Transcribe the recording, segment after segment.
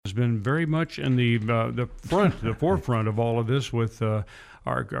has been very much in the forefront of all of this with our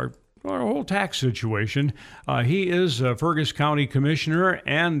whole tax situation. He is Fergus County Commissioner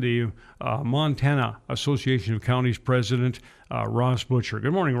and the Montana Association of Counties President, Ross Butcher.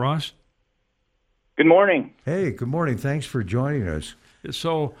 Good morning, Ross. Good morning. Hey, good morning. Thanks for joining us.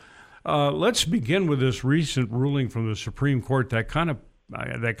 So let's begin with this recent ruling from the Supreme Court that kind of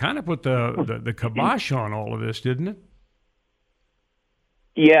put the kibosh on all of this, didn't it?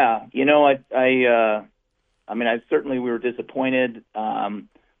 Yeah, I certainly we were disappointed. I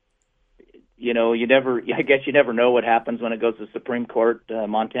guess you never know what happens when it goes to the Supreme Court.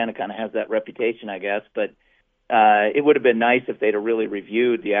 Montana kind of has that reputation, I guess, but it would have been nice if they'd have really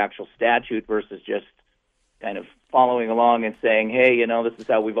reviewed the actual statute versus just kind of following along and saying, hey, this is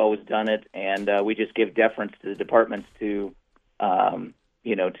how we've always done it, and we just give deference to the departments to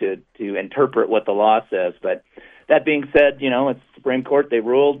interpret what the law says. But that being said, it's the Supreme Court. They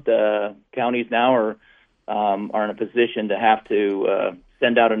ruled. Counties now are in a position to have to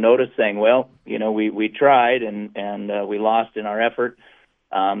send out a notice saying, well, we tried and we lost in our effort.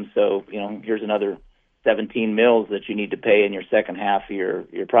 So here's another 17 mills that you need to pay in your second half of your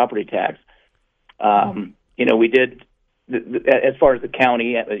property tax. We did, as far as the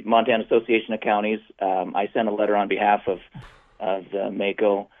county, Montana Association of Counties, I sent a letter on behalf of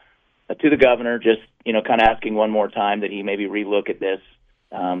MACO to the governor, just, kind of asking one more time that he maybe relook at this.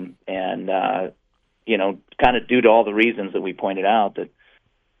 Kind of due to all the reasons that we pointed out, that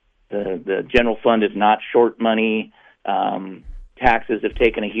the general fund is not short money. Taxes have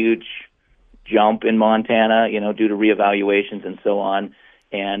taken a huge jump in Montana, due to reevaluations and so on.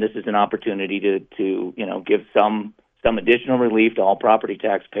 And this is an opportunity to give some additional relief to all property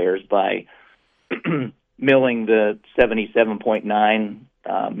taxpayers by milling the 77.9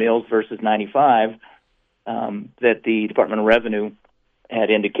 mills versus 95 that the Department of Revenue had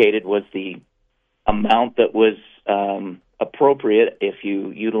indicated was the amount that was appropriate if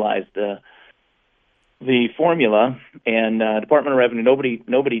you utilize the formula. And Department of Revenue,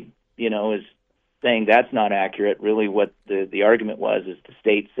 nobody is saying that's not accurate. Really, what the argument was is the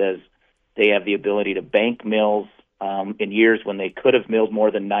state says they have the ability to bank mills in years when they could have milled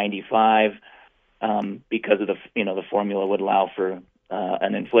more than 95 because of the formula would allow for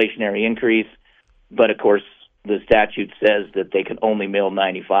an inflationary increase. But of course, the statute says that they can only mill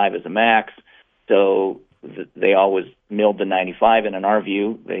 95 as a max. So they always milled the 95, and in our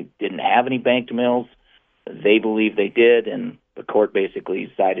view, they didn't have any banked mills. They believe they did, and the court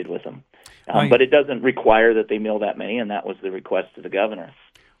basically sided with them. But it doesn't require that they mill that many, and that was the request to the governor.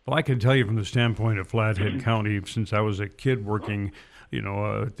 Well, I can tell you from the standpoint of Flathead County, since I was a kid working,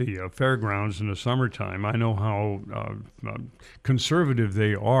 at the fairgrounds in the summertime, I know how conservative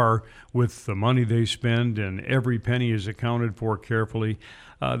they are with the money they spend, and every penny is accounted for carefully.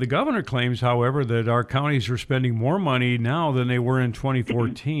 The governor claims, however, that our counties are spending more money now than they were in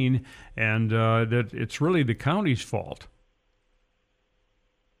 2014, and that it's really the county's fault.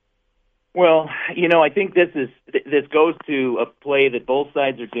 Well, I think this goes to a play that both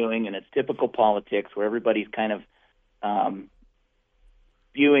sides are doing, and it's typical politics where everybody's kind of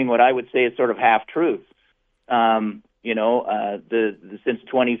viewing what I would say is sort of half-truths. Since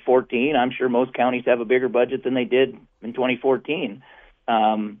 2014, I'm sure most counties have a bigger budget than they did in 2014.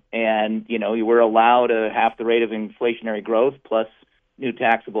 You were allowed half the rate of inflationary growth plus new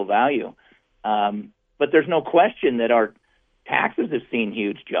taxable value. But there's no question that our taxes have seen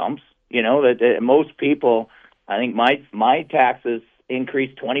huge jumps. That most people, I think my taxes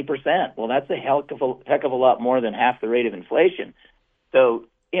increased 20%. Well, that's a heck of a lot more than half the rate of inflation. So,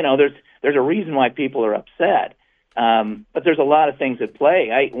 there's a reason why people are upset. But there's a lot of things at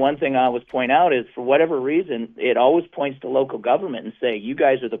play. One thing I always point out is, for whatever reason, it always points to local government and say, you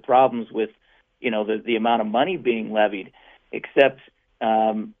guys are the problems with, the amount of money being levied, except,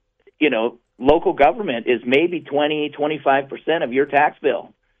 local government is maybe 20-25% of your tax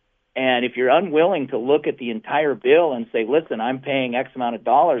bill. And if you're unwilling to look at the entire bill and say, listen, I'm paying X amount of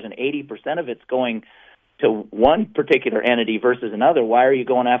dollars and 80% of it's going to one particular entity versus another, why are you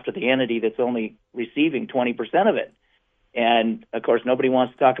going after the entity that's only receiving 20% of it? And, of course, nobody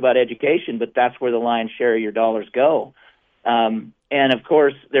wants to talk about education, but that's where the lion's share of your dollars go. And, of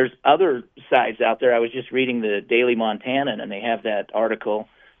course, there's other sides out there. I was just reading the Daily Montanan, and they have that article,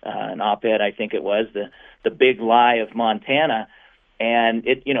 an op-ed, I think it was, the big lie of Montana. And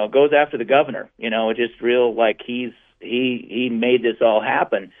it, goes after the governor. Just real like he made this all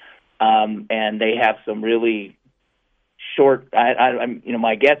happen. And they have some really short.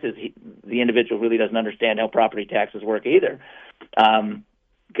 My guess is the individual really doesn't understand how property taxes work either.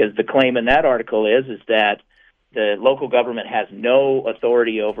 Because the claim in that article is that the local government has no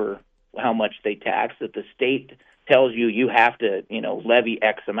authority over how much they tax, that the state tells you have to, levy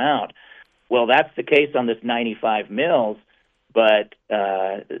X amount. Well, that's the case on this 95 mills, but,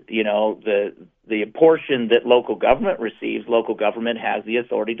 the portion that local government receives, local government has the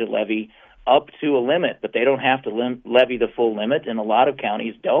authority to levy up to a limit, but they don't have to levy the full limit, and a lot of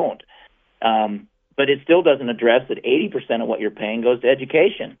counties don't. But it still doesn't address that 80% of what you're paying goes to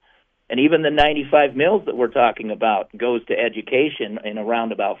education. And even the 95 mills that we're talking about goes to education in a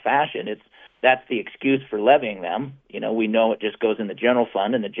roundabout fashion. That's the excuse for levying them. We know it just goes in the general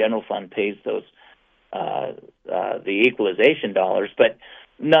fund, and the general fund pays those the equalization dollars. But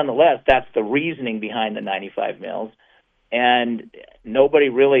nonetheless, that's the reasoning behind the 95 mills. And nobody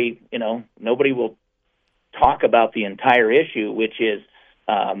really, nobody will talk about the entire issue, which is,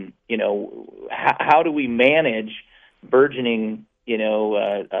 how do we manage burgeoning,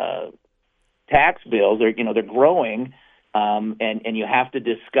 tax bills? They're growing, and you have to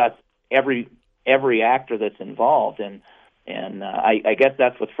discuss every actor that's involved. And I guess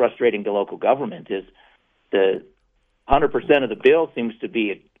that's what's frustrating to local government is the 100% of the bill seems to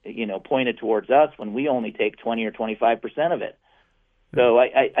be, pointed towards us when we only take 20 or 25% of it. So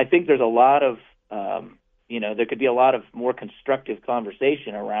I think there's a lot of, there could be a lot of more constructive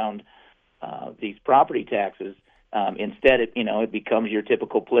conversation around these property taxes. Instead, it becomes your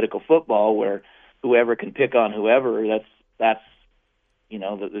typical political football where whoever can pick on whoever. That's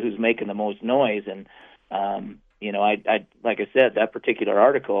who's making the most noise. And I like I said, that particular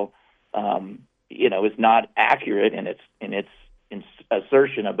article, is not accurate in its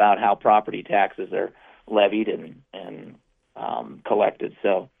assertion about how property taxes are levied and collected.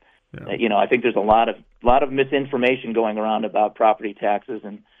 So, I think there's a lot of misinformation going around about property taxes,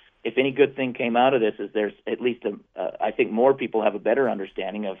 and if any good thing came out of this is there's at least I think more people have a better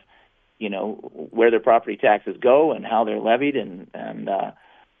understanding of where their property taxes go and how they're levied and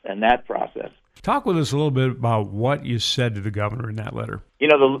that process. Talk with us a little bit about what you said to the governor in that letter.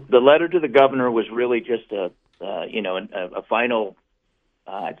 The letter to the governor was really just a final,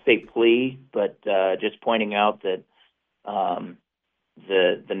 I'd say, plea, but just pointing out that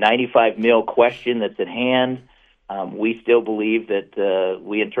the 95 mil question that's at hand, we still believe that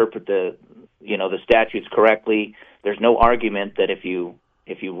we interpret the statutes correctly. There's no argument that if you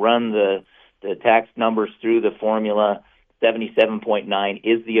run the tax numbers through the formula, 77.9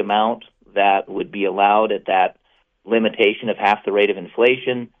 is the amount that would be allowed at that limitation of half the rate of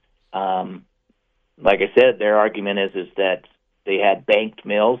inflation. Like I said, their argument is that they had banked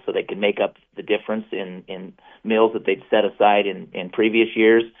mills so they could make up the difference in mills that they'd set aside in previous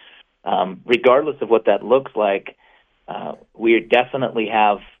years. Regardless of what that looks like, we definitely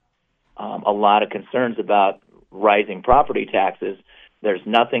have a lot of concerns about rising property taxes. There's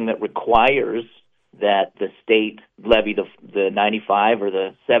nothing that requires that the state levy the 95 or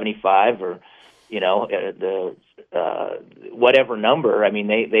the 75 or the whatever number. I mean,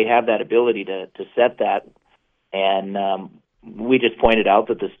 they have that ability to set that, and we just pointed out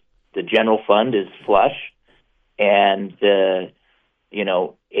that the general fund is flush, and the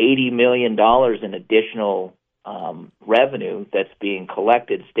 $80 million in additional revenue that's being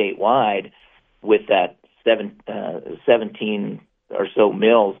collected statewide with that 17 or so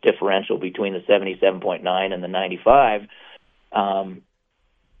mills differential between the 77.9 and the 95.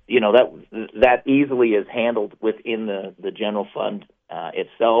 That easily is handled within the general fund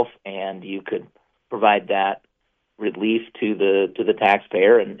itself, and you could provide that relief to the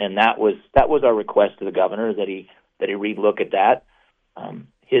taxpayer, and that was our request to the governor, that he relook at that.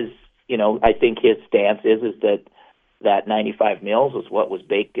 I think his stance is that 95 mills is what was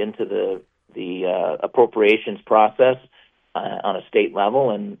baked into the appropriations process on a state level,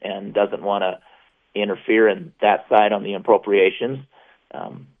 and doesn't want to interfere in that side on the appropriations.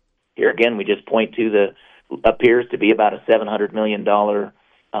 Here again, we just point to appears to be about a $700 million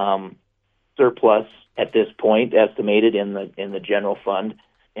surplus at this point, estimated in the general fund,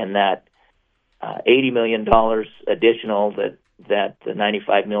 and that $80 million additional that the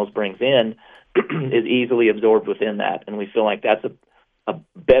 95 mills brings in is easily absorbed within that, and we feel like that's a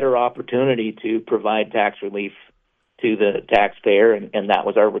better opportunity to provide tax relief to the taxpayer, and that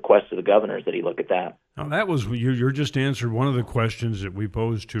was our request to the governor, is that he look at that. Now, that was you just answered one of the questions that we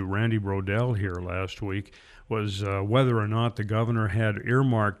posed to Randy Brodell here last week, was whether or not the governor had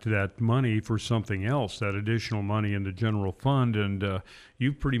earmarked that money for something else, that additional money in the general fund, and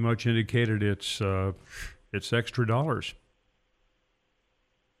you pretty much indicated it's extra dollars.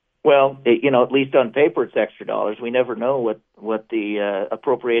 Well, at least on paper, it's extra dollars. We never know what the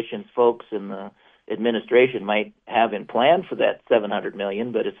appropriations folks in the administration might have in plan for that $700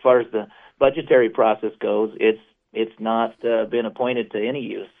 million. But as far as the budgetary process goes, it's not been appointed to any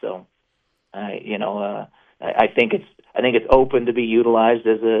use. So, I think it's open to be utilized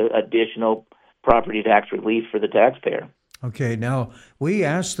as a additional property tax relief for the taxpayer. Okay, now we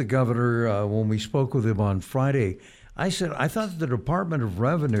asked the governor when we spoke with him on Friday. I said I thought the Department of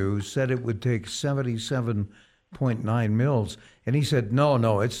Revenue said it would take 77.9 mils, and he said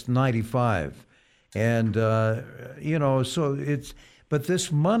no, it's 95, and so it's but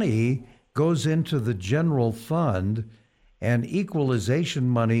this money goes into the general fund, and equalization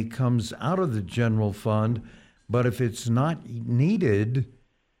money comes out of the general fund. But if it's not needed,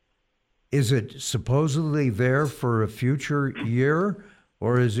 is it supposedly there for a future year,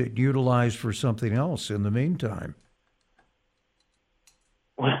 or is it utilized for something else in the meantime?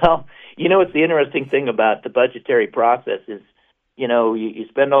 Well, it's the interesting thing about the budgetary process is, you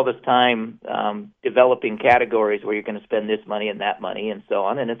spend all this time developing categories where you're going to spend this money and that money and so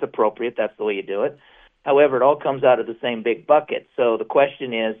on, and it's appropriate. That's the way you do it. However, it all comes out of the same big bucket. So the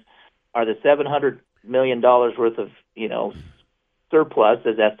question is, are the $700 million worth of, surplus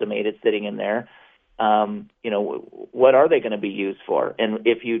as estimated sitting in there, what are they going to be used for? And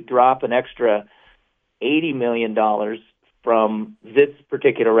if you drop an extra $80 million from this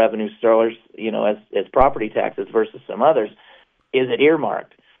particular revenue source, as property taxes versus some others, is it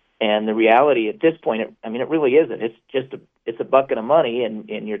earmarked? And the reality at this point, it really isn't. It's just it's a bucket of money,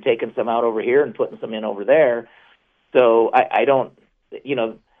 and you're taking some out over here and putting some in over there. So I don't,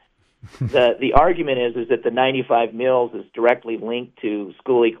 the argument is that the 95 mills is directly linked to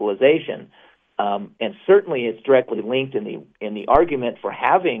school equalization, and certainly it's directly linked in the argument for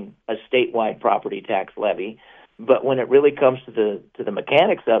having a statewide property tax levy. But when it really comes to the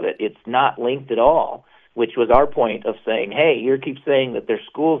mechanics of it, it's not linked at all, which was our point of saying, hey, you keep saying that there's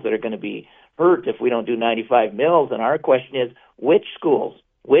schools that are going to be hurt if we don't do 95 mills, and our question is, which schools?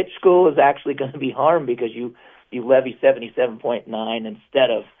 Which school is actually going to be harmed because you levy 77.9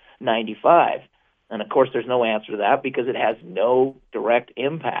 instead of 95? And of course, there's no answer to that because it has no direct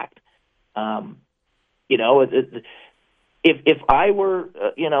impact. If I were,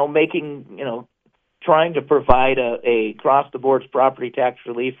 trying to provide a across-the-board property tax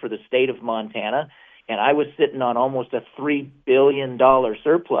relief for the state of Montana, and I was sitting on almost a $3 billion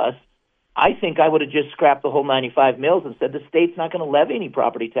surplus, I think I would have just scrapped the whole 95 mills and said the state's not going to levy any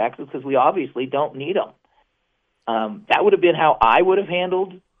property taxes because we obviously don't need them. That would have been how I would have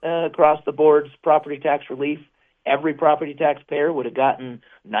handled across-the-board property tax relief. Every property taxpayer would have gotten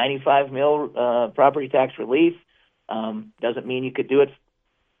 95 mil property tax relief. Doesn't mean you could do it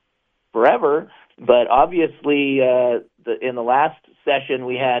forever, but obviously in the last session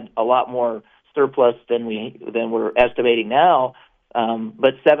we had a lot more surplus than we're estimating now,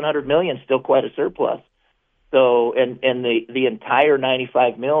 but 700 million is still quite a surplus. So and the entire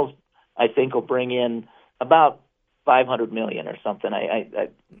 95 mills I think will bring in about 500 million or something, I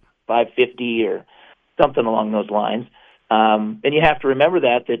 550 or something along those lines. And you have to remember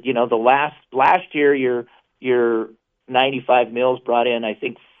that the last year your 95 mills brought in, I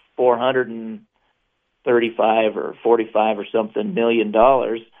think, 435 or 45 or something $million,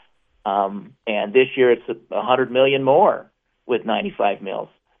 and this year it's 100 million more with 95 mills.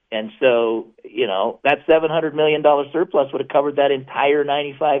 And so that $700 million surplus would have covered that entire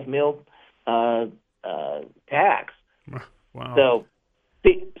 95 mil tax. Wow. So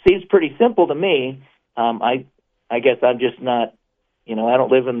it seems pretty simple to me. I guess I'm just not, I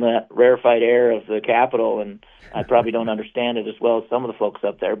don't live in the rarefied air of the Capitol, and I probably don't understand it as well as some of the folks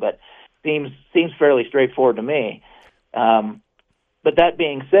up there, but seems fairly straightforward to me. But that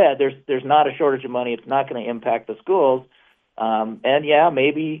being said, there's not a shortage of money. It's not going to impact the schools. And yeah,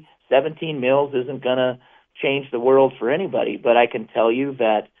 maybe 17 mills isn't going to change the world for anybody, but I can tell you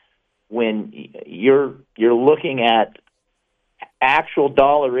that when you're looking at actual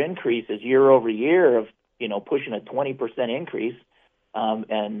dollar increases year over year of pushing a 20% increase,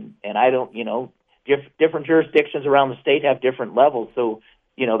 and I don't different jurisdictions around the state have different levels, so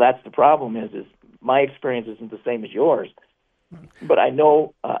that's the problem is my experience isn't the same as yours, but I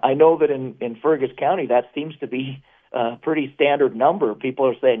know that in Fergus County that seems to be a pretty standard number. People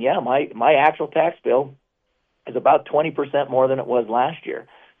are saying, yeah, my actual tax bill is about 20% more than it was last year.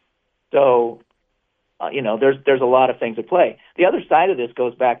 So there's a lot of things at play. The other side of this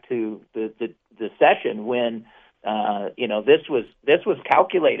goes back to the session when this was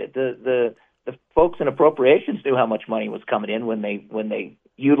calculated. The folks in appropriations knew how much money was coming in when they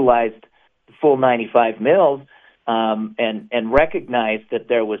utilized the full 95 mills, and recognized that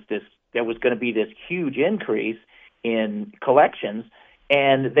there was going to be this huge increase in collections,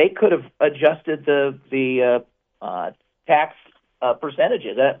 and they could have adjusted the tax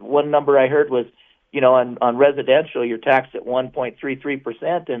percentages. That one number I heard was, on residential, you're taxed at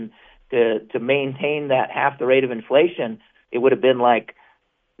 1.33%, and to maintain that half the rate of inflation, it would have been like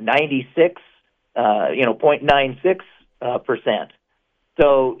 0.96%.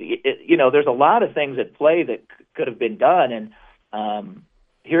 So, there's a lot of things at play that could have been done. And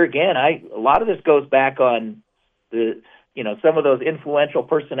here again, a lot of this goes back on some of those influential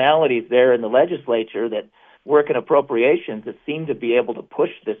personalities there in the legislature that work in appropriations that seem to be able to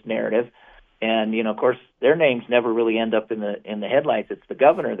push this narrative. And, of course, their names never really end up in the headlights. It's the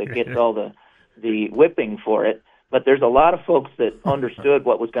governor that gets all the whipping for it. But there's a lot of folks that understood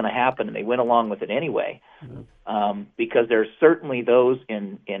what was going to happen, and they went along with it anyway. Because there's certainly those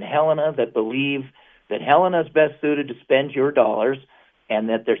in Helena that believe that Helena's best suited to spend your dollars and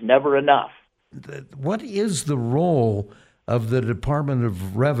that there's never enough. What is the role of the Department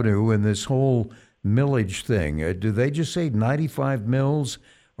of Revenue in this whole millage thing? Do they just say 95 mills,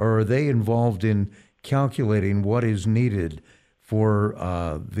 or are they involved in calculating what is needed for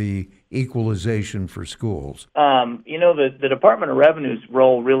the equalization for schools? The Department of Revenue's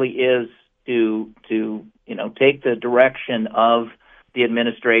role really is to take the direction of the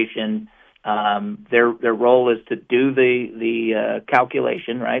administration. Their role is to do the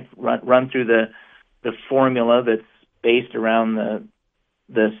calculation, right? Run through the formula that's based around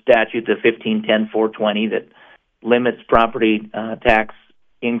the statute, the 1510-420, that limits property tax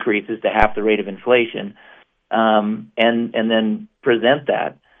increases to half the rate of inflation, and then present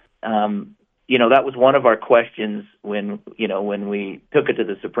that. That was one of our questions when we took it to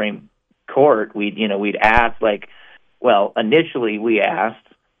the Supreme Court. We'd asked, initially we asked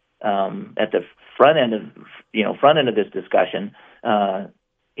at the front end of this discussion,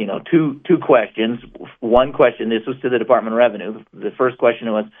 two questions. One question, this was to the Department of Revenue. The first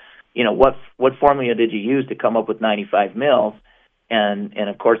question was, what formula did you use to come up with 95 mills? And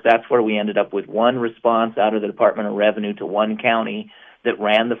of course, that's where we ended up with one response out of the Department of Revenue to one county that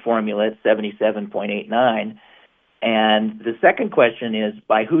ran the formula at 77.89. And the second question is,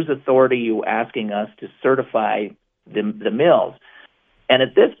 by whose authority are you asking us to certify the mills? And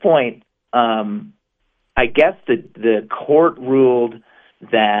at this point, I guess the court ruled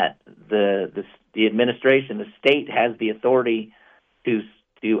that the administration, the state, has the authority to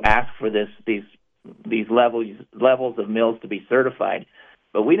ask for these levels of mills to be certified.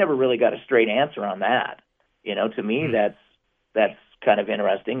 But we never really got a straight answer on that. To me, that's kind of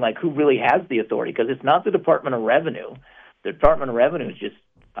interesting. Like, who really has the authority? Because it's not the Department of Revenue. The Department of Revenue is just,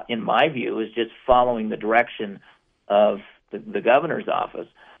 in my view, is just following the direction of the governor's office.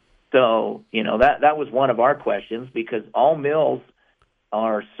 So, that was one of our questions, because all mills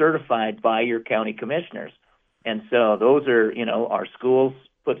are certified by your county commissioners. And so those are, our schools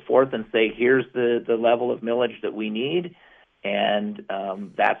put forth and say, here's the level of millage that we need, and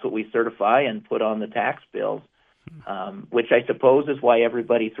that's what we certify and put on the tax bills, which I suppose is why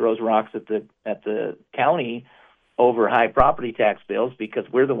everybody throws rocks at the county over high property tax bills, because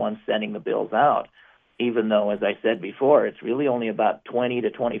we're the ones sending the bills out, even though, as I said before, it's really only about 20 to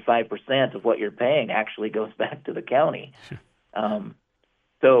 25% of what you're paying actually goes back to the county.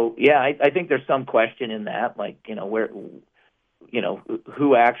 So, yeah, I think there's some question in that, where,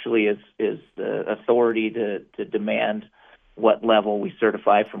 who actually is the authority to demand what level we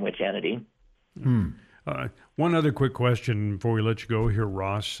certify from which entity. One other quick question before we let you go here,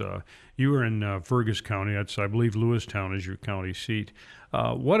 Ross. You were in Fergus County. That's, I believe, Lewistown is your county seat.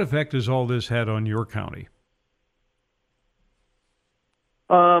 What effect has all this had on your county?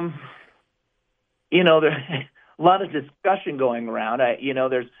 There's a lot of discussion going around.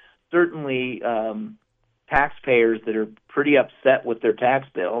 There's certainly taxpayers that are pretty upset with their tax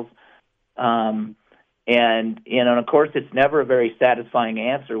bills. And of course, it's never a very satisfying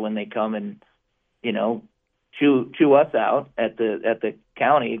answer when they come and, chew us out at the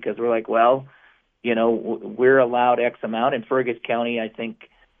county, because we're like, well, we're allowed X amount. In Fergus County, I think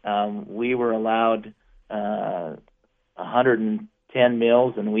we were allowed 110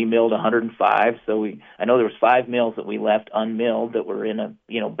 mills, and we milled 105. So I know there was 5 mills that we left unmilled that were in a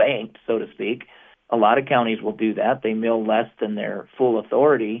banked, so to speak. A lot of counties will do that. They mill less than their full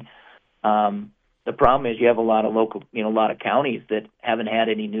authority. The problem is you have a lot of a lot of counties that haven't had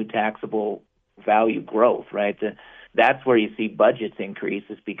any new taxable value growth, right? That's where you see budgets increase,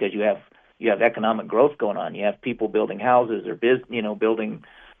 is because you have economic growth going on. You have people building houses or building,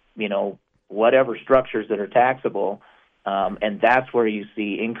 whatever structures that are taxable, and that's where you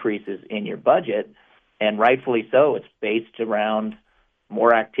see increases in your budget, and rightfully so. It's based around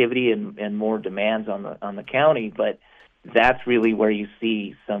more activity and more demands on the county. But that's really where you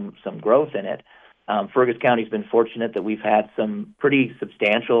see some growth in it. Fergus County's been fortunate that we've had some pretty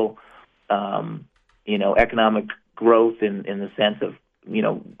substantial, economic growth in the sense of,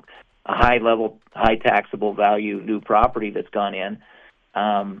 a high level, high taxable value new property that's gone in.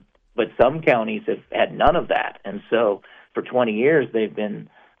 But some counties have had none of that. And so for 20 years, they've been,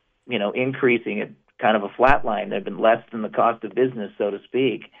 increasing at kind of a flat line. They've been less than the cost of business, so to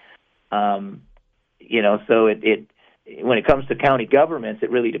speak. So it when it comes to county governments,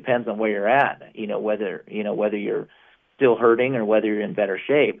 it really depends on where you're at, whether you're still hurting or whether you're in better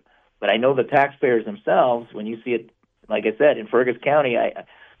shape. But I know the taxpayers themselves, when you see it, like I said, in Fergus County,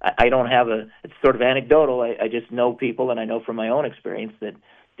 I don't have it's sort of anecdotal. I just know people, and I know from my own experience that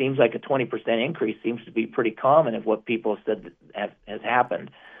seems like a 20% increase seems to be pretty common of what people have said has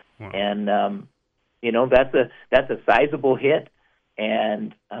happened. Wow. And, that's a sizable hit.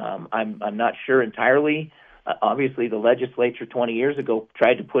 And I'm not sure entirely. Obviously, the legislature 20 years ago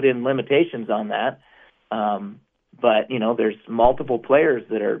tried to put in limitations on that. But, there's multiple players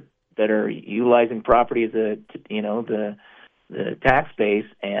that are utilizing property as the tax base,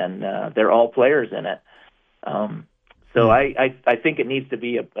 and they're all players in it. So I think it needs to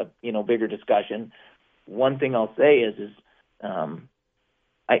be a bigger discussion. One thing I'll say is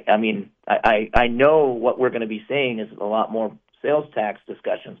I know what we're going to be seeing is a lot more sales tax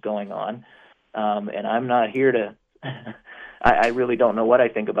discussions going on, and I'm not here to. I really don't know what I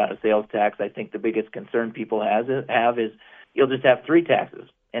think about a sales tax. I think the biggest concern people have is you'll just have 3 taxes,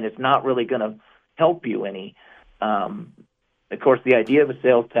 and it's not really going to help you any. Of course, the idea of a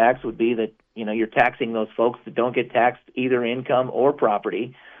sales tax would be that you're taxing those folks that don't get taxed either income or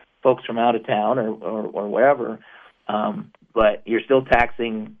property, folks from out of town or wherever. But you're still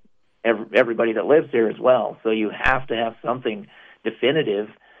taxing everybody that lives here as well. So you have to have something definitive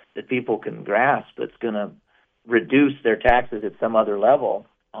that people can grasp that's going to reduce their taxes at some other level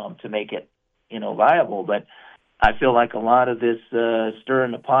to make it, viable. But I feel like a lot of this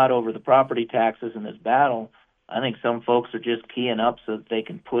stirring the pot over the property taxes in this battle, I think some folks are just keying up so that they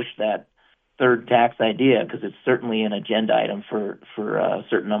can push that third tax idea, because it's certainly an agenda item for a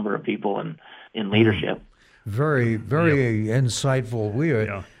certain number of people in leadership. Very, very insightful. We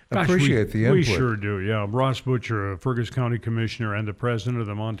appreciate the input. We sure do, yeah. Ross Butcher, Fergus County Commissioner and the President of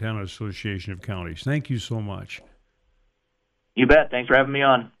the Montana Association of Counties. Thank you so much. You bet. Thanks for having me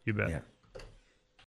on. You bet. Yeah.